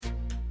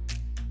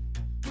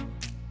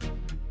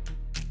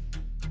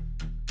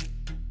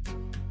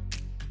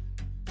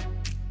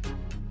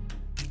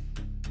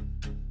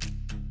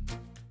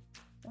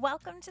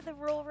Welcome to the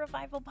Rural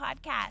Revival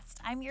Podcast.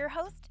 I'm your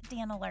host,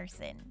 Dana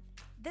Larson.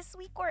 This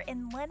week we're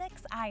in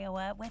Lenox,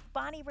 Iowa with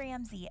Bonnie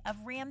Ramsey of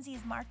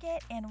Ramsey's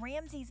Market and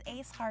Ramsey's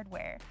Ace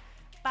Hardware.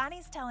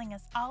 Bonnie's telling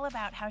us all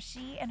about how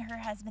she and her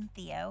husband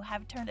Theo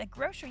have turned a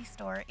grocery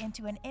store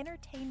into an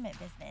entertainment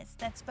business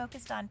that's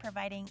focused on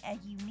providing a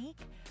unique,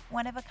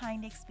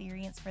 one-of-a-kind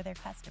experience for their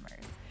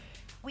customers.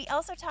 We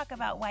also talk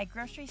about why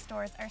grocery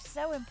stores are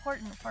so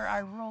important for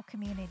our rural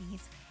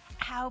communities,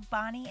 how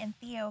Bonnie and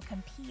Theo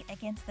compete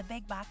against the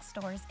big box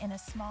stores in a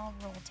small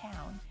rural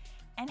town,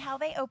 and how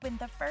they opened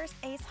the first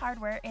Ace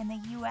Hardware in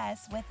the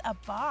U.S. with a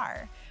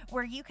bar,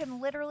 where you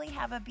can literally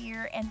have a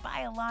beer and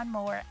buy a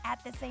lawnmower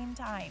at the same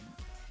time.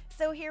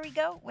 So here we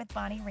go with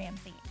Bonnie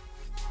Ramsey.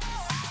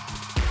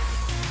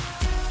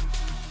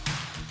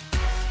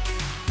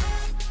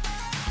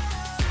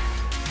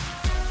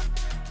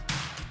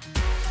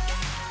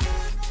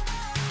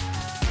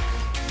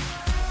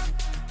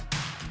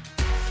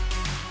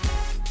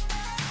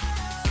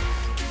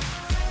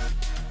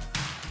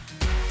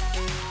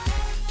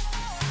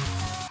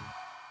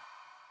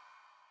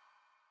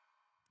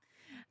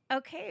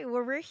 Okay,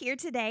 well, we're here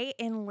today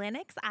in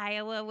Lenox,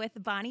 Iowa with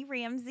Bonnie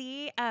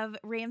Ramsey of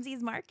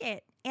Ramsey's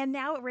Market and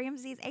now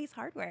Ramsey's Ace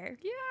Hardware.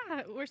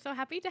 Yeah, we're so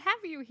happy to have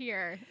you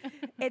here.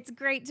 It's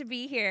great to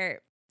be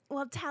here.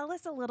 Well, tell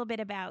us a little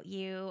bit about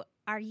you.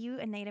 Are you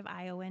a native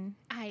Iowan?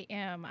 I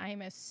am.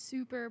 I'm a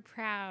super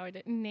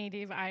proud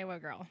native Iowa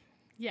girl.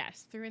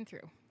 Yes, through and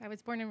through. I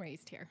was born and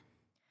raised here.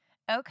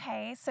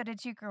 Okay, so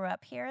did you grow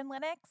up here in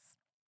Lenox?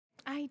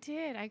 I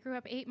did. I grew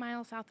up 8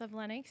 miles south of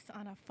Lenox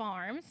on a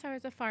farm, so I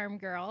was a farm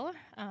girl,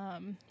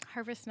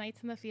 harvest nights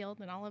in the field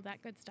and all of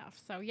that good stuff.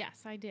 So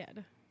yes, I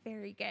did.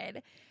 Very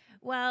good.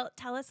 Well,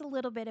 tell us a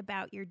little bit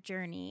about your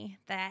journey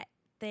that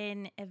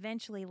then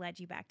eventually led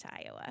you back to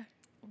Iowa.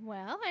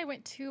 Well, I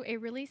went to a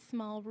really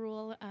small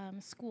rural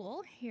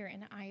school here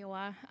in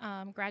Iowa,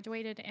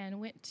 graduated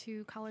and went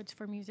to college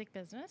for music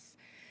business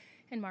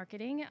and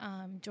marketing,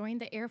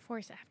 joined the Air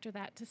Force after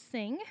that to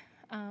sing.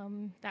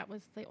 That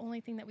was the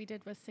only thing that we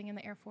did was sing in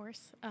the Air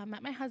Force.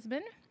 Met my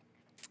husband,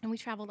 and we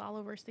traveled all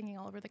over, singing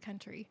all over the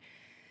country.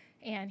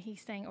 And he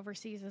sang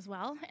overseas as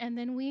well. And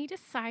then we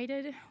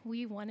decided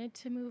we wanted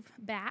to move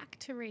back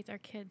to raise our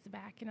kids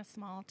back in a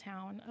small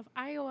town of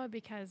Iowa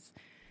because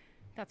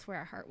that's where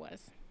our heart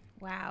was.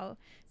 Wow.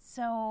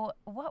 So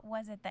what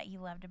was it that you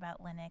loved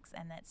about Lenox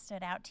and that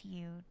stood out to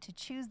you to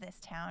choose this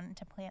town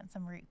to plant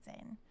some roots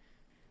in?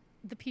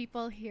 The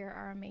people here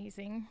are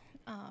amazing.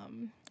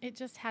 It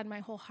just had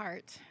my whole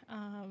heart.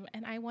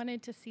 And I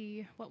wanted to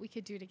see what we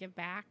could do to give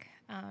back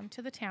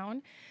to the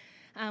town.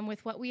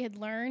 With what we had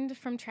learned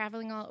from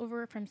traveling all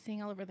over, from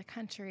seeing all over the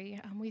country.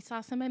 We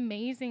saw some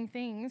amazing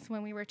things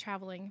when we were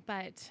traveling,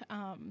 but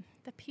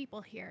the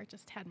people here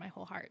just had my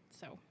whole heart.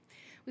 So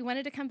we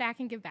wanted to come back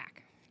and give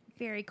back.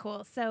 Very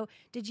cool. So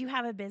did you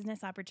have a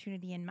business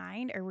opportunity in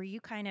mind, or were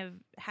you kind of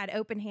had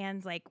open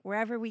hands, like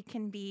wherever we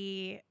can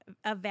be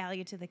of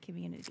value to the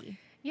community?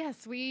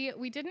 Yes,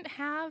 we didn't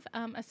have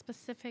a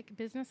specific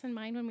business in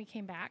mind when we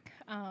came back.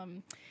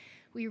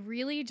 We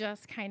really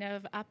just kind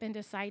of up and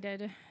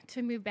decided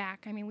to move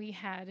back. I mean, we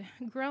had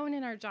grown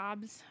in our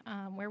jobs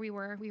where we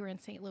were. We were in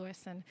St. Louis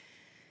and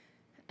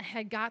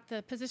had got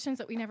the positions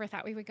that we never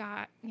thought we would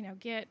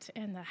get,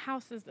 and the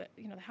houses that,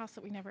 the house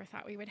that we never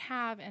thought we would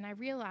have. And I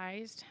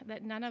realized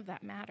that none of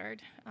that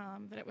mattered,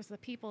 that it was the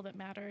people that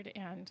mattered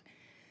and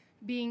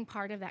being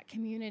part of that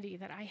community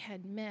that I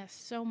had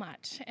missed so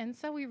much. And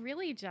so we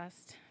really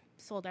just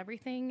sold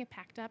everything,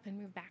 packed up, and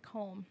moved back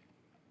home.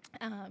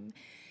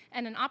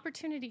 And an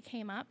opportunity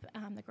came up.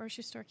 The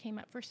grocery store came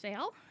up for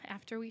sale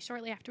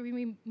shortly after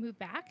we moved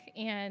back.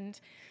 And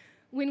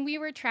when we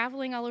were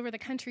traveling all over the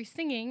country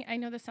singing, I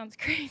know this sounds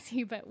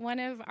crazy, but one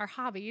of our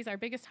hobbies, our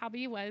biggest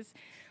hobby, was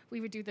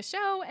we would do the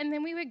show, and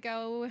then we would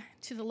go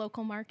to the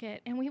local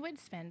market, and we would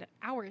spend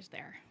hours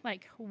there.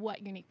 Like,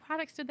 what unique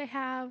products did they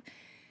have?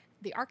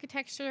 The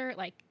architecture,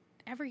 like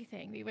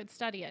everything. We would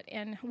study it.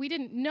 And we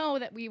didn't know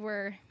that we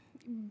were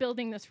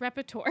building this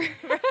repertoire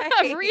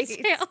of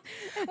retail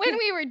when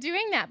we were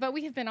doing that, but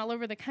we have been all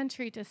over the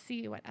country to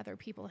see what other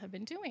people have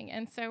been doing.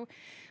 And so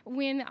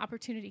when the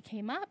opportunity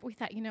came up, we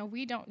thought,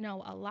 we don't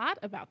know a lot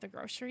about the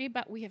grocery,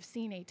 but we have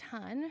seen a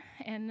ton,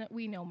 and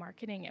we know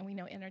marketing and we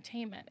know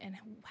entertainment, and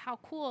how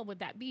cool would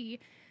that be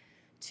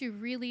to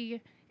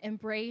really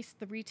embrace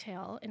the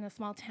retail in a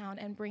small town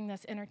and bring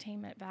this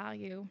entertainment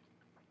value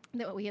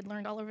that we had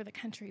learned all over the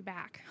country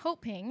back,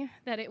 hoping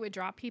that it would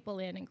draw people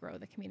in and grow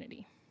the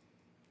community.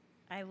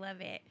 I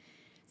love it.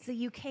 So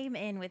you came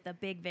in with a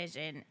big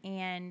vision,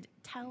 and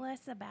tell us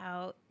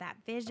about that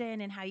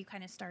vision and how you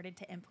kind of started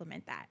to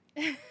implement that.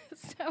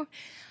 So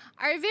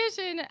our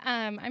vision,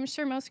 I'm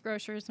sure most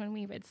grocers, when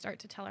we would start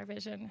to tell our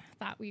vision,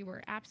 thought we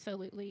were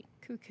absolutely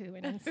cuckoo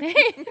and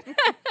insane.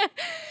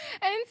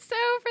 And so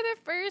for the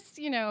first,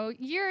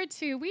 year or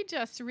two, we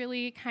just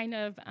really kind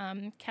of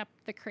kept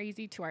the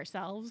crazy to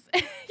ourselves.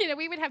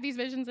 We would have these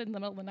visions in the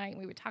middle of the night,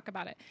 and we would talk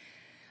about it.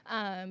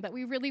 But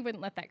we really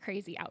wouldn't let that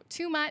crazy out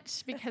too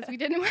much because we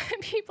didn't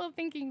want people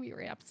thinking we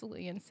were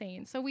absolutely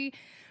insane. So we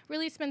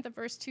really spent the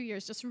first 2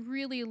 years just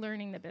really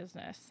learning the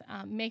business,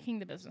 making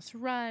the business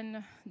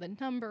run, the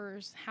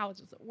numbers, how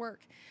does it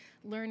work,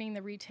 learning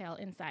the retail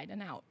inside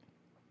and out.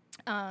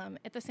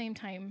 At the same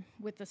time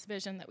with this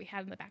vision that we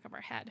had in the back of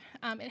our head.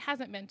 It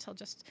hasn't been till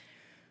just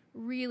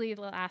really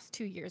the last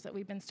 2 years that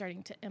we've been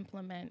starting to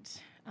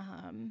implement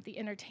the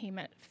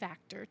entertainment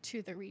factor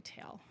to the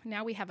retail.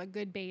 Now we have a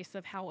good base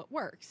of how it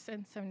works,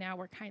 and so now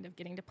we're kind of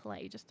getting to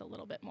play just a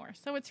little bit more.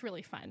 So it's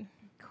really fun.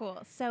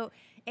 Cool. So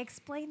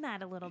explain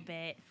that a little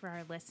bit for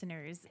our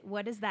listeners.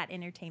 What does that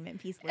entertainment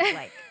piece look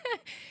like?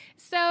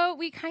 So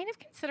we kind of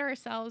consider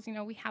ourselves,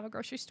 we have a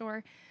grocery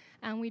store.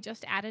 We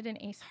just added an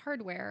Ace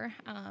Hardware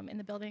in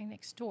the building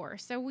next door.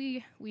 So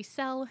we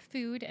sell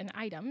food and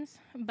items,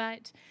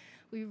 but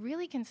we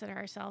really consider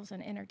ourselves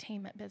an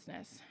entertainment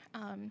business.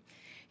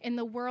 In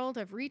the world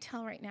of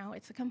retail right now,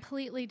 it's a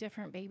completely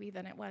different baby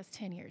than it was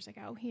 10 years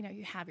ago.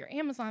 You have your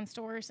Amazon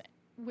stores,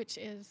 which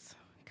is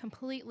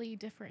completely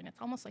different. It's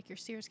almost like your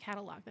Sears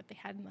catalog that they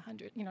had in the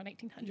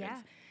 1900s. Yeah.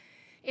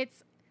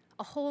 It's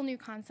a whole new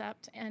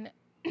concept, and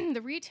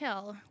the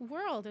retail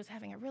world is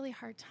having a really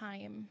hard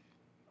time,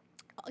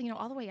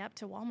 all the way up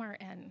to Walmart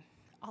and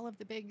all of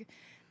the big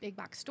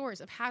box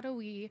stores of how do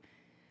we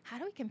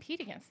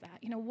compete against that?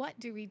 What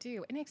do we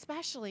do? And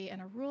especially in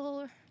a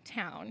rural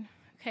town,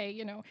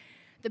 okay,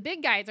 the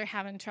big guys are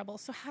having trouble.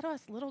 So how do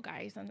us little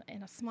guys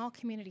in a small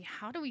community,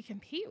 how do we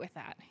compete with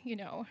that?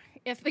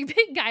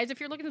 If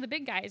you're looking at the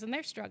big guys and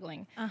they're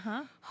struggling,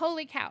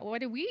 holy cow,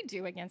 what do we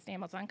do against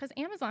Amazon? Because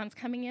Amazon's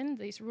coming in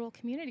these rural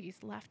communities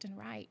left and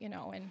right,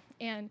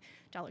 and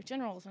Dollar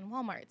Generals and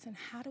Walmarts. And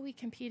how do we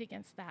compete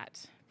against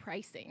that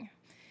pricing?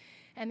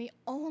 And the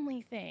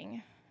only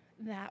thing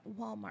that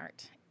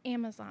Walmart,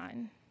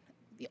 Amazon,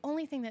 the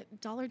only thing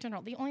that Dollar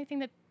General, the only thing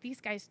that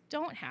these guys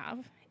don't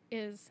have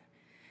is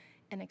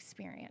an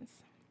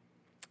experience.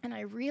 And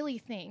I really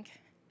think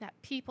that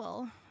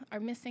people are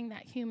missing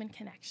that human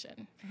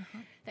connection,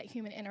 that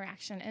human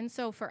interaction. And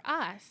so for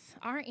us,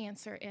 our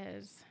answer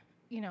is,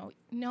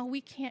 no,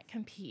 we can't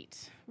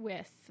compete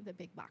with the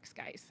big box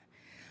guys,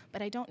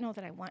 but I don't know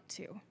that I want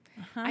to.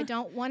 I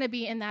don't want to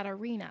be in that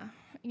arena,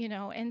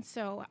 and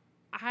so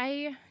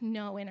I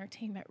know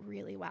entertainment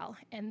really well,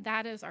 and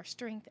that is our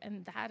strength,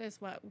 and that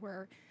is what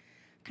we're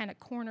kind of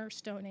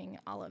cornerstoning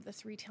all of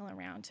this retail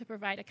around, to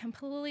provide a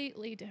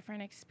completely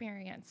different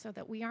experience so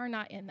that we are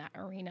not in that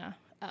arena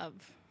of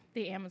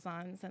the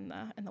Amazons and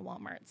the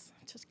Walmarts.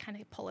 Just kind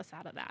of pull us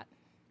out of that.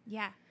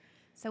 Yeah.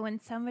 So when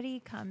somebody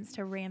comes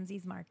to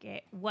Ramsey's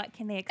Market, what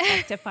can they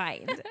expect to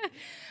find?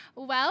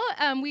 Well,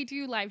 we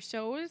do live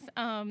shows.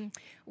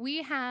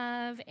 We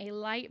have a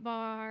light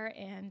bar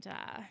and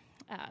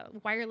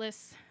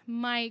wireless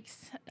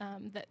mics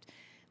that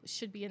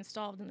should be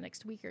installed in the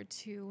next week or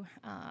two,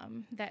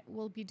 that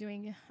we'll be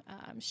doing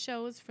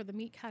shows for the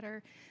meat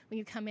cutter. When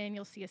you come in,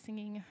 you'll see a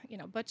singing,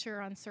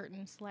 butcher on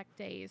certain select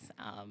days.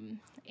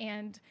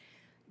 And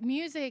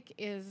music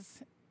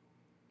is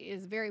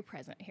very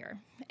present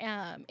here.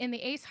 In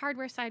the Ace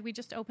Hardware side, we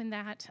just opened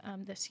that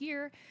this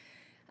year.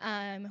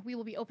 We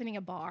will be opening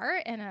a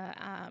bar,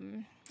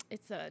 and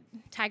it's a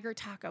Tiger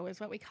Taco is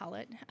what we call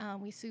it.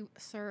 We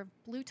serve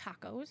blue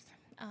tacos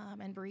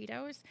and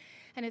burritos,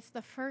 and it's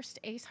the first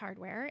Ace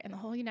Hardware in the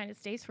whole United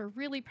States. We're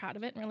really proud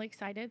of it and really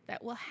excited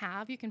that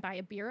you can buy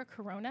a beer, a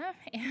Corona,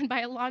 and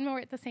buy a lawnmower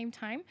at the same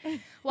time,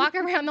 walk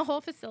around the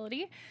whole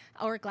facility,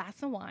 or a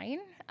glass of wine,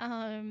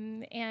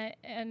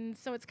 and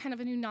so it's kind of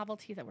a new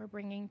novelty that we're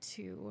bringing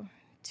to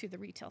the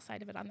retail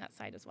side of it on that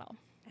side as well.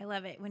 I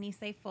love it. When you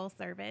say full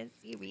service,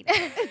 you mean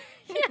it.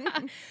 Yeah.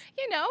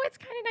 It's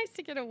kind of nice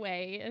to get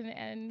away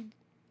and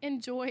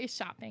enjoy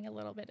shopping a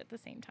little bit at the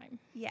same time.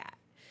 Yeah.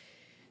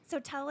 So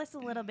tell us a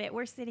little bit.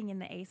 We're sitting in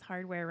the Ace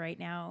Hardware right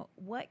now.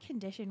 What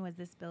condition was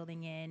this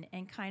building in?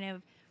 And kind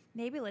of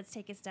maybe let's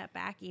take a step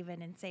back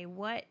even and say,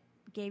 what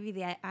gave you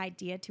the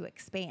idea to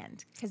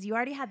expand? Because you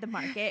already had the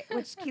market,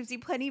 which keeps you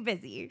plenty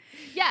busy.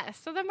 Yes.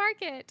 So the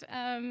market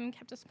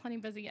kept us plenty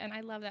busy, and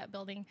I love that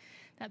building.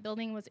 That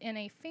building was in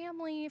a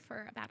family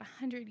for about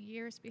 100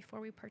 years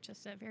before we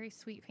purchased it. A very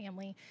sweet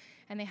family,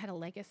 and they had a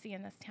legacy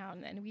in this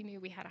town, and we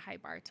knew we had a high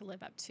bar to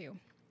live up to.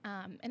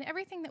 And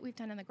everything that we've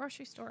done in the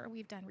grocery store,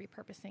 we've done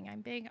repurposing.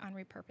 I'm big on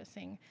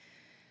repurposing.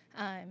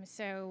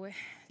 So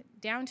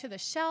down to the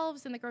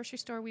shelves in the grocery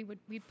store,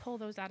 we'd pull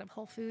those out of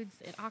Whole Foods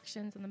at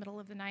auctions in the middle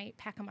of the night,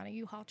 pack them on a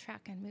U-Haul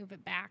truck, and move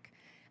it back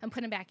and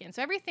put them back in.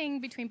 So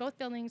everything between both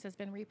buildings has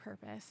been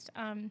repurposed.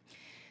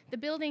 The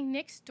building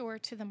next door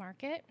to the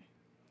market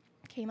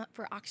came up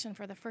for auction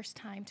for the first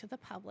time to the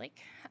public.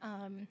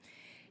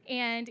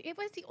 And it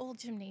was the old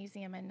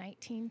gymnasium in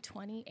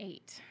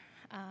 1928.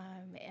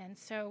 And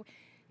so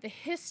the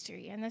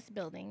history in this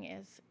building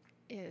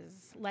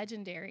is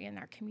legendary in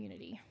our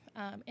community.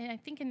 And I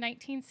think in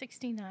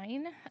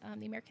 1969,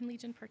 the American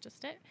Legion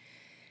purchased it,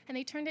 and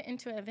they turned it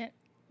into an event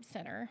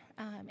center,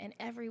 and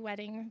every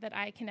wedding that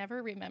I can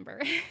ever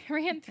remember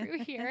ran through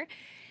here.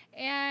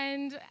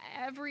 and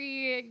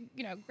every,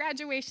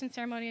 graduation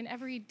ceremony and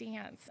every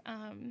dance.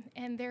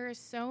 And there are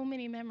so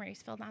many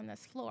memories filled on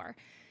this floor.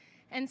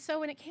 And so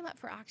when it came up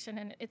for auction,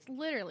 and it's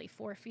literally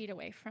 4 feet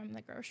away from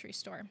the grocery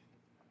store,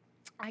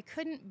 I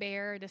couldn't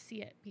bear to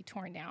see it be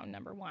torn down,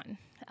 number one.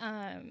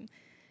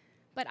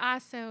 But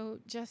also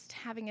just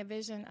having a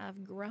vision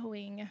of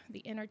growing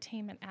the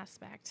entertainment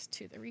aspect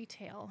to the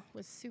retail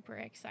was super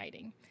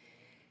exciting.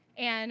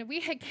 And we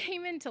had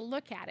came in to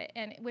look at it,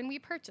 and when we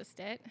purchased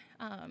it,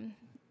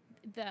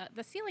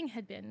 the ceiling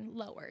had been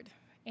lowered,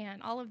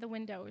 and all of the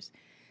windows,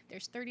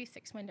 there's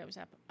 36 windows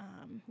up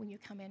when you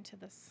come into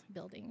this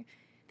building.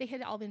 They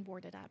had all been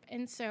boarded up.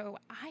 And so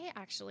I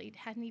actually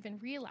hadn't even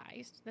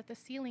realized that the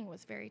ceiling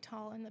was very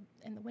tall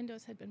and the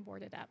windows had been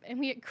boarded up. And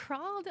we had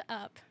crawled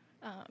up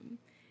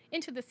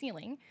into the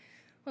ceiling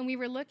when we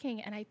were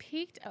looking, and I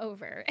peeked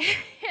over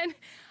and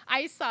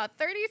I saw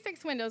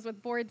 36 windows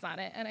with boards on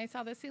it, and I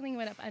saw the ceiling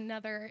went up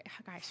another,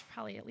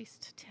 probably at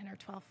least 10 or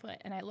 12 foot.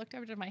 And I looked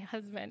over to my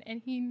husband,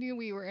 and he knew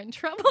we were in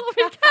trouble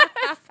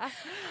because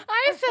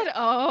I said,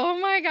 oh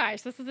my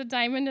gosh, this is a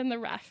diamond in the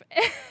rough.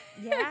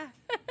 Yeah.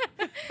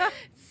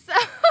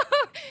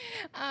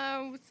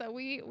 So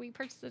we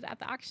purchased it at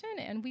the auction,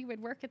 and we would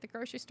work at the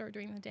grocery store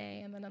during the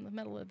day, and then in the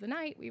middle of the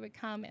night, we would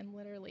come and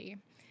literally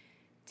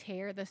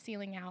tear the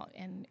ceiling out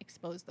and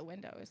expose the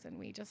windows. And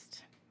we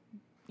just,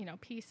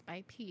 piece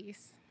by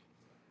piece,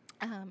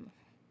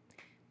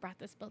 brought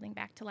this building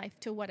back to life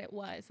to what it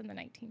was in the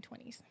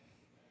 1920s.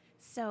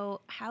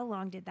 So how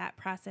long did that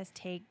process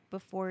take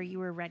before you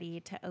were ready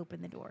to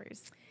open the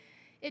doors?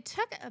 It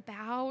took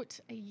about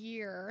a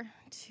year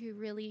to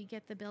really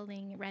get the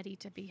building ready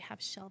to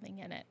have shelving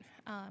in it.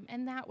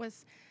 And that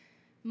was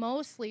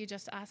mostly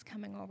just us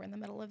coming over in the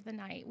middle of the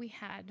night. We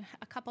had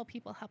a couple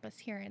people help us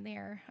here and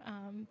there,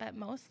 but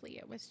mostly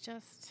it was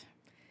just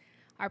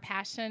our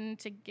passion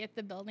to get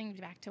the building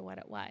back to what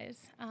it was.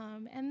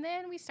 And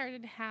then we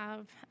started to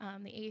have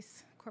the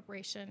ACE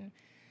Corporation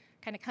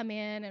kind of come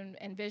in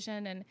and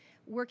vision and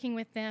working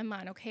with them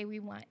on, okay, we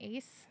want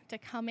ACE to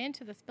come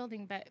into this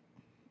building, but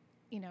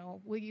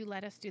will you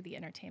let us do the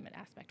entertainment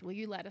aspect? Will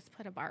you let us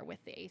put a bar with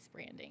the ACE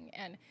branding?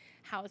 And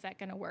how is that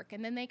going to work?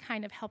 And then they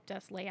kind of helped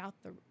us lay out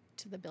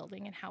to the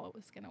building and how it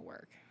was going to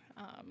work.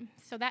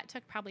 So that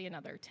took probably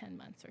another 10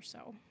 months or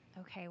so.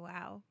 Okay,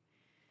 wow.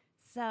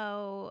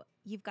 So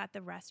you've got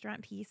the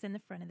restaurant piece in the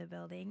front of the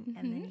building, Mm-hmm.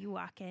 and then you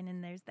walk in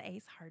and there's the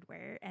ACE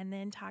Hardware. And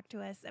then talk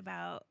to us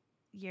about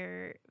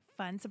your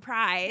fun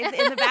surprise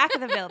in the back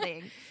of the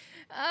building.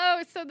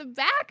 Oh, so the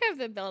back of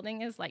the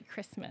building is like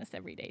Christmas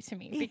every day to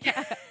me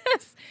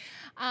because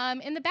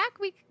in the back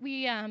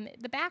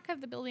the back of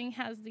the building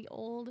has the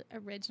old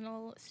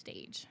original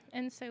stage,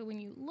 and so when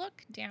you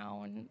look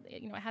down,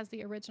 it has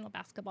the original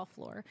basketball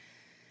floor,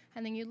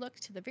 and then you look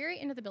to the very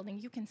end of the building,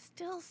 you can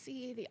still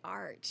see the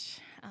arch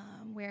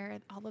where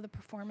all of the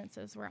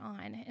performances were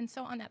on, and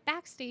so on that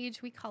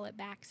backstage we call it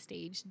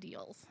backstage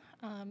deals.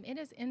 It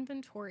is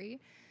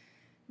inventory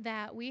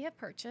that we have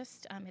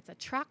purchased. It's a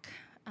truck.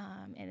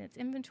 And it's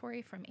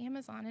inventory from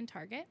Amazon and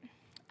Target.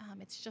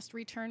 It's just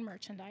return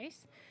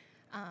merchandise.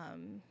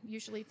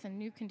 Usually it's in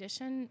new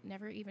condition,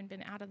 never even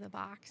been out of the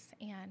box.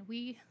 And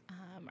we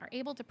are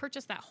able to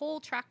purchase that whole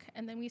truck,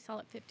 and then we sell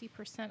it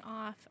 50%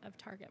 off of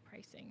Target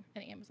pricing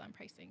and Amazon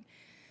pricing.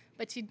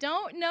 But you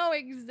don't know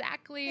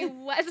exactly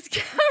what's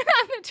coming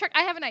on the truck.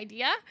 I have an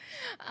idea,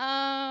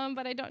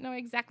 but I don't know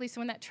exactly. So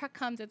when that truck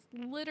comes, it's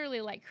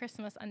literally like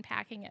Christmas,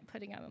 unpacking it,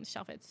 putting it on the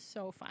shelf. It's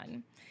so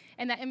fun.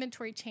 And that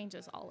inventory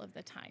changes all of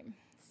the time.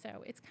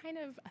 So it's kind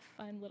of a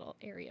fun little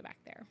area back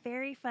there.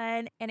 Very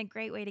fun and a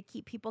great way to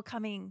keep people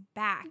coming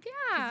back.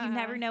 Yeah. Because you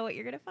never know what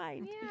you're going to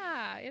find.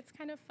 Yeah, it's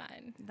kind of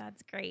fun.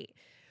 That's great.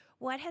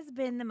 What has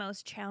been the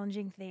most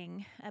challenging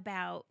thing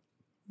about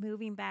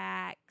moving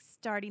back,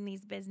 starting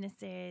these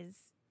businesses,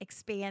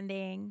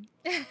 expanding?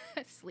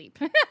 Sleep.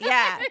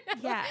 Yeah.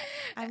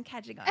 I'm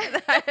catching on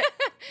to that.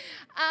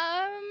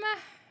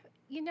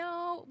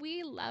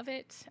 We love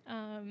it.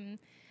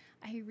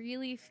 I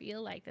really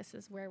feel like this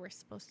is where we're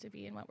supposed to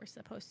be and what we're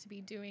supposed to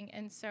be doing.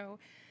 And so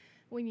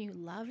when you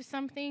love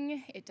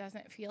something, it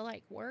doesn't feel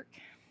like work.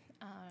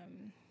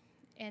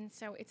 And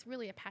so it's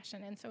really a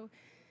passion. And so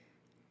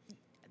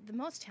the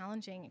most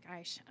challenging,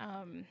 I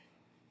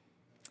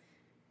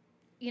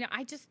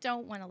just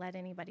don't want to let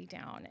anybody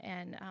down.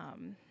 And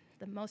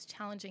the most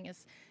challenging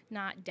is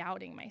not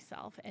doubting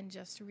myself and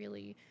just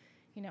really,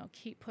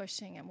 keep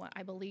pushing and what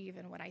I believe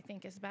and what I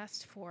think is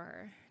best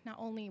for not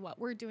only what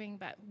we're doing,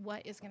 but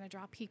what is going to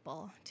draw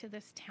people to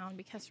this town.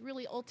 Because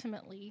really,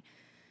 ultimately,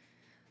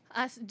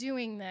 us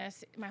doing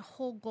this, my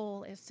whole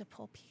goal is to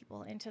pull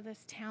people into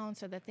this town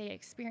so that they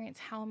experience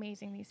how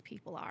amazing these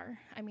people are.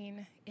 I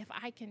mean, if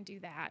I can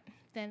do that,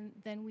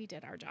 then we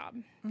did our job.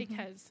 Mm-hmm.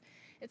 Because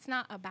it's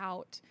not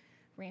about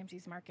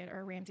Ramsey's Market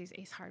or Ramsey's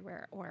Ace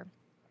Hardware or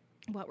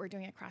what we're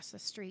doing across the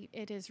street.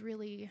 It is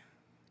really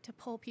to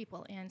pull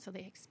people in so they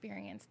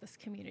experience this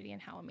community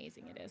and how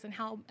amazing it is and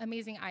how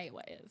amazing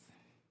Iowa is.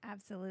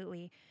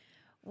 Absolutely.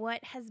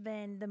 What has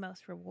been the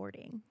most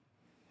rewarding?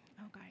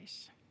 Oh,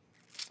 gosh.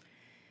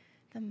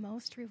 The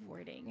most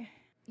rewarding.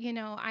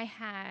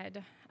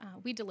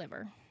 We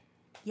deliver.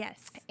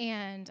 Yes.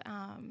 And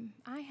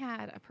I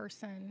had a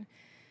person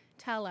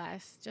tell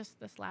us just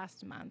this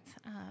last month,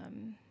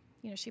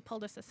 she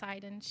pulled us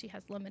aside and she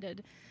has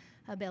limited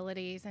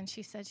abilities. And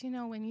she said,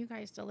 when you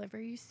guys deliver,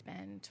 you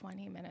spend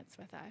 20 minutes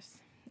with us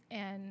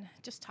and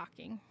just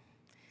talking.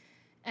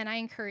 And I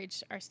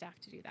encourage our staff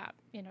to do that,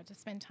 to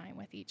spend time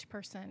with each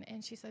person.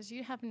 And she says,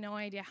 you have no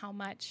idea how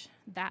much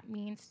that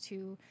means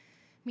to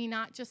me,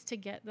 not just to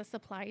get the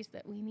supplies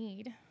that we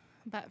need,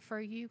 but for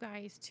you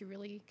guys to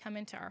really come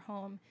into our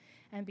home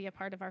and be a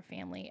part of our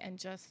family and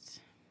just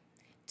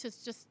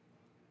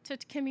to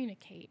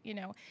communicate,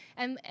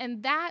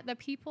 and that the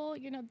people,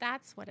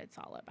 that's what it's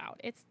all about.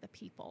 It's the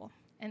people.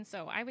 And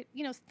so I would,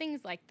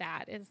 things like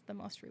that is the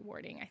most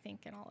rewarding, I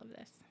think, in all of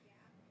this.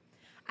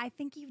 I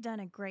think you've done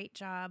a great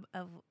job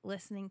of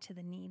listening to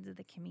the needs of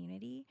the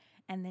community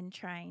and then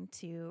trying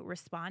to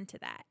respond to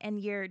that. And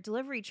your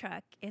delivery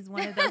truck is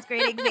one of those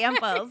great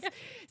examples.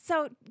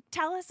 So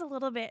tell us a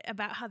little bit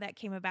about how that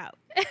came about.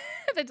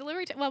 The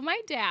delivery truck. Well,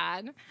 my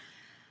dad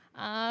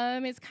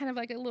is kind of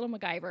like a little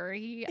MacGyver.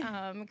 He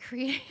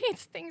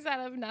creates things out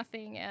of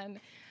nothing. And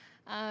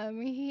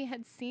he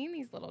had seen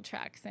these little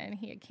trucks, and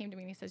he came to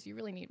me and he says, you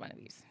really need one of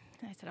these.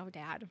 And I said, oh,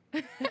 Dad.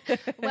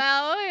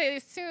 Well,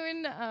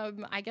 soon,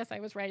 I guess I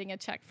was writing a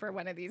check for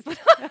one of these.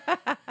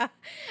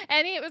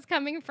 And it was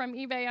coming from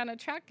eBay on a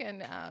truck,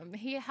 and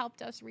he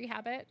helped us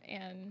rehab it.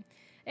 And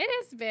it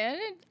has been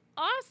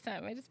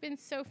awesome. It has been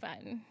so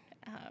fun.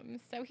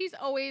 So he's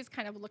always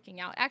kind of looking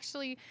out.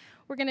 Actually,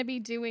 we're going to be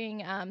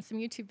doing some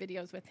YouTube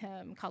videos with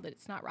him called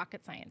It's Not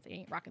Rocket Science, It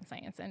Ain't Rocket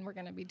Science. And we're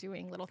going to be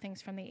doing little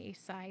things from the ACE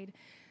side.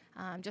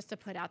 Just to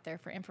put out there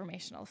for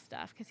informational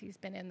stuff, because he's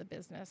been in the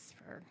business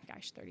for,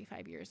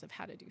 35 years of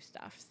how to do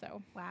stuff.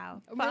 So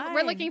wow,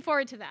 we're looking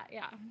forward to that.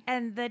 Yeah.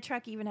 And the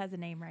truck even has a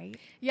name, right?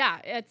 Yeah,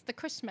 it's the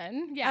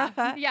Cushman.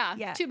 Yeah,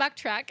 yeah. $2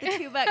 truck. The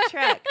 $2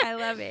 truck. I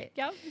love it.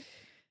 Yep.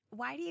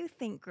 Why do you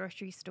think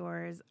grocery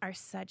stores are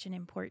such an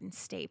important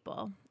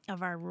staple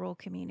of our rural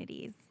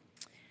communities?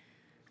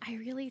 I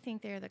really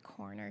think they're the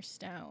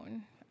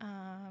cornerstone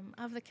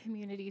of the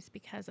communities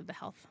because of the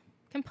health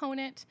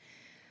component.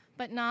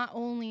 But not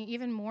only,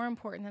 even more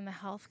important than the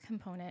health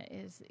component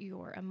is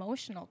your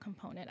emotional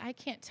component. I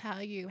can't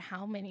tell you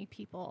how many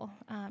people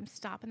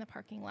stop in the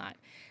parking lot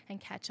and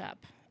catch up.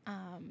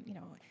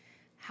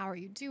 How are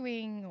you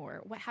doing,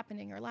 or what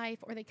happened in your life?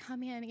 Or they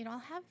come in, I'll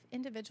have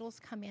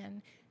individuals come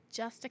in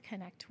just to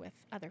connect with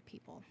other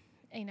people.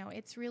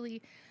 It's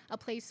really a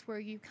place where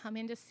you come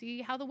in to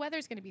see how the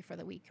weather's going to be for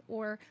the week,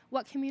 or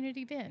what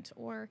community event,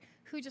 or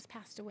who just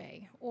passed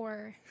away,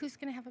 or who's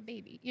going to have a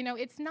baby.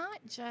 It's not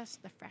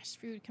just the fresh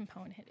food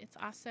component. It's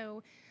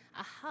also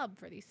a hub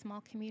for these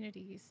small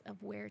communities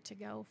of where to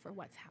go for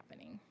what's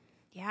happening.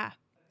 Yeah.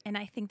 And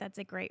I think that's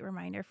a great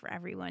reminder for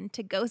everyone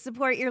to go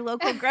support your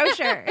local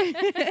grocer.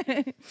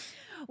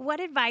 What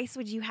advice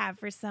would you have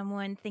for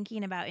someone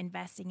thinking about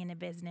investing in a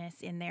business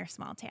in their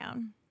small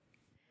town?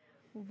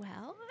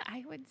 Well,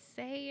 I would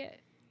say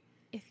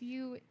if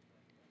you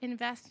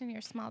invest in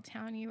your small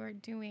town, you are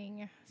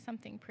doing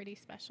something pretty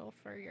special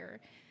for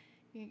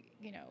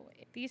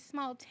these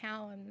small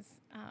towns.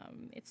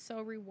 It's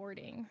so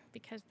rewarding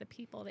because the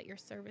people that you're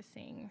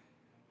servicing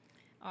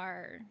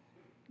are,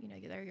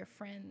 they're your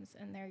friends,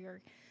 and they're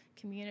your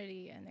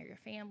community, and they're your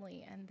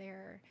family, and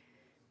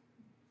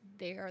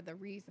they are the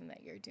reason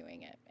that you're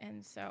doing it.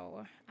 And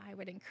so I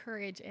would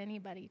encourage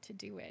anybody to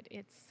do it.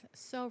 It's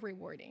so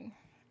rewarding.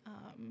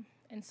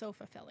 And so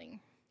fulfilling.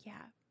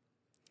 Yeah.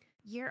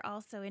 You're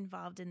also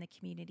involved in the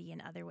community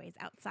in other ways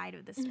outside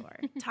of the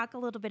store. Talk a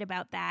little bit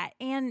about that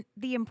and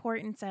the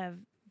importance of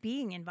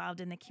being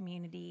involved in the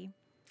community.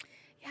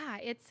 Yeah,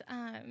 it's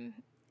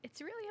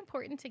really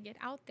important to get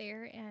out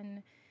there,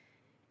 and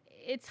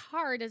it's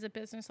hard as a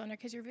business owner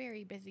because you're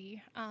very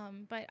busy,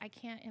 but I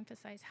can't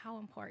emphasize how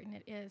important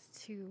it is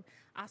to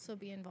also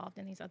be involved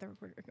in these other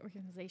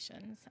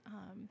organizations.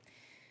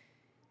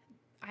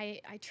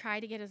 I try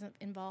to get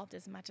involved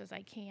as much as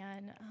I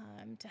can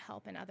to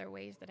help in other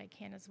ways that I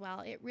can as well.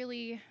 It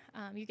really,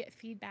 you get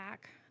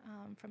feedback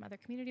from other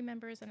community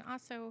members, and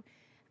also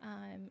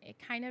it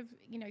kind of,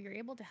 you're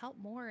able to help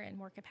more in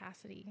more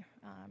capacity.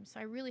 So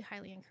I really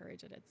highly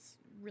encourage it. It's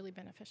really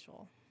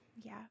beneficial.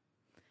 Yeah.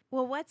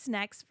 Well, what's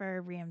next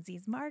for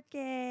Ramsey's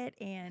Market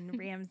and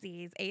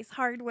Ramsey's Ace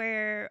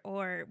Hardware,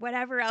 or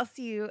whatever else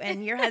you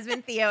and your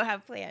husband Theo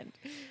have planned?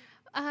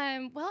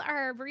 Well,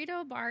 our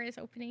burrito bar is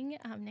opening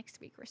next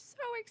week. We're so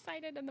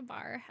excited in the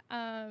bar.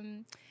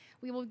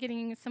 We will be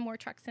getting some more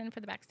trucks in for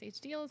the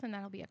backstage deals, and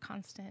that'll be a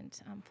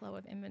constant flow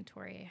of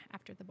inventory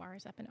after the bar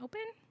is up and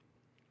open.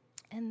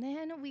 And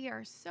then we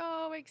are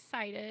so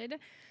excited.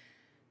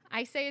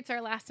 I say it's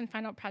our last and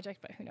final project,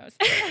 but who knows?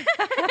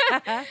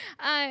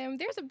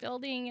 There's a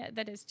building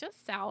that is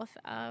just south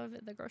of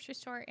the grocery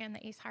store and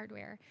the Ace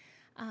Hardware.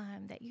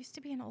 That used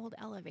to be an old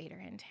elevator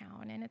in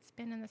town, and it's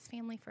been in this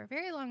family for a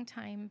very long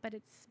time, but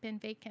it's been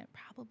vacant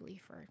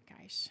probably for,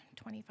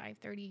 25,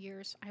 30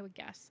 years, I would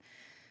guess.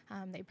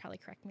 They'd probably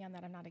correct me on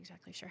that. I'm not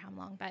exactly sure how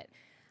long, but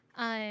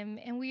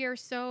And we are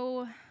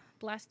so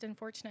blessed and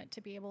fortunate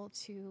to be able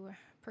to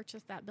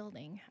purchase that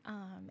building.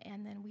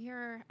 And then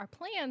our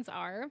plans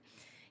are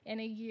in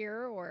a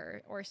year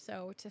or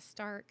so to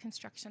start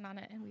construction on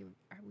it. And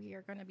we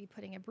are going to be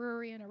putting a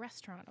brewery and a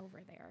restaurant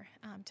over there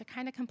to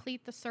kind of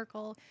complete the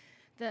circle.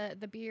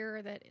 The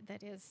beer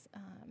that is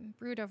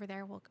brewed over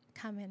there will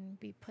come and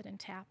be put in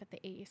tap at the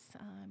Ace.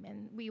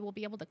 And we will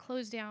be able to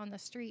close down the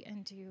street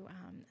and do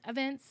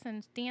events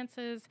and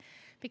dances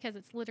because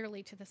it's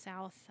literally to the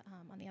south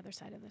on the other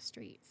side of the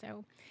street.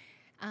 So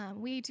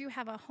we do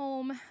have a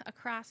home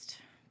across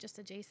just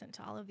adjacent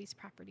to all of these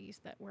properties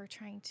that we're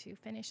trying to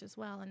finish as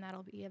well. And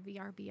that'll be a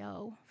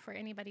VRBO for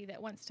anybody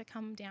that wants to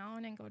come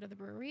down and go to the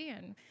brewery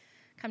and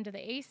come to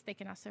the Ace. They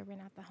can also rent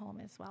out the home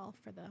as well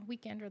for the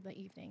weekend or the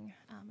evening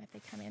if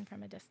they come in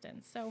from a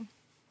distance. So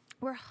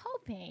we're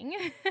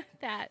hoping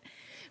that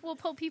we'll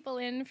pull people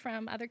in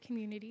from other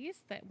communities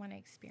that want to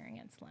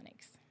experience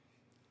Lenox.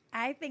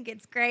 I think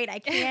it's great. I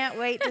can't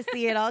wait to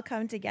see it all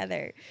come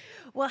together.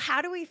 Well,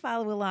 how do we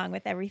follow along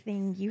with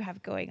everything you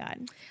have going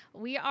on?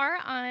 We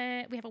have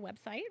a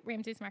website,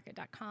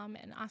 ramseysmarket.com,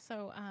 and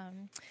also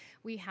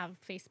we have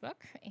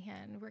Facebook,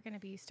 and we're going to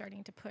be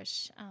starting to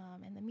push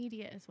in the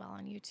media as well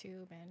on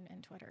YouTube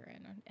and Twitter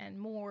and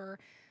more,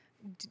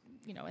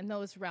 in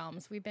those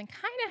realms. We've been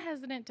kind of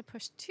hesitant to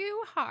push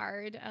too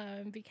hard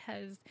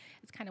because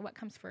it's kind of what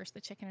comes first, the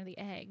chicken or the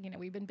egg.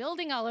 We've been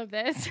building all of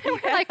this.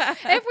 We're like,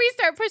 if we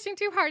start pushing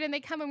too hard and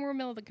they come and we're in the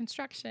middle of the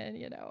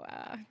construction,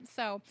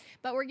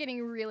 but we're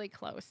getting really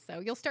close.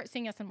 So you'll start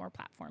seeing us in more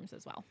platforms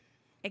as well.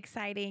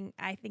 Exciting.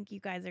 I think you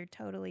guys are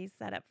totally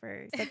set up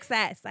for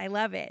success. I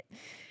love it.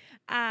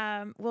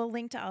 We'll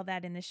link to all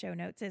that in the show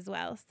notes as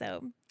well.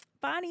 So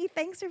Bonnie,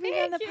 thanks for being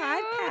on the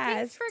podcast.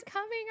 Thanks for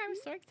coming. I'm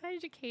so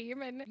excited you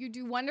came. And you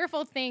do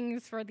wonderful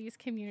things for these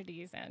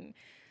communities. And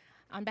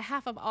on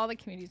behalf of all the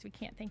communities, we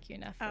can't thank you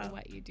enough for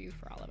what you do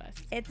for all of us.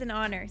 It's an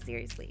honor,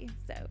 seriously.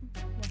 So,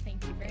 well,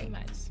 thank you very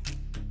much.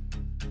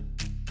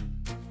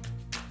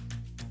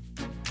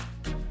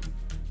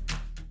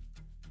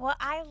 Well,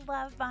 I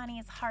love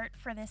Bonnie's heart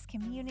for this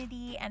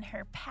community and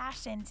her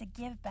passion to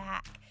give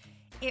back.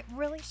 It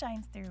really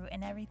shines through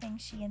in everything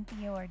she and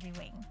Theo are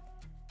doing.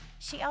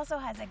 She also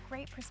has a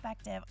great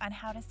perspective on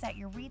how to set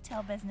your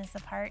retail business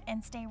apart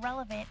and stay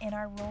relevant in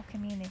our rural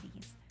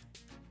communities.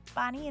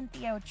 Bonnie and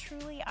Theo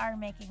truly are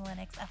making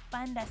Lenox a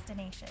fun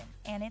destination,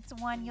 and it's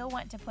one you'll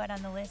want to put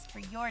on the list for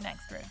your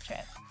next road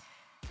trip.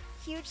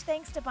 Huge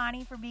thanks to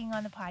Bonnie for being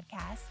on the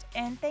podcast,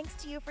 and thanks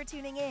to you for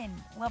tuning in.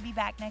 We'll be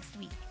back next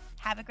week.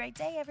 Have a great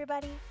day,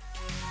 everybody.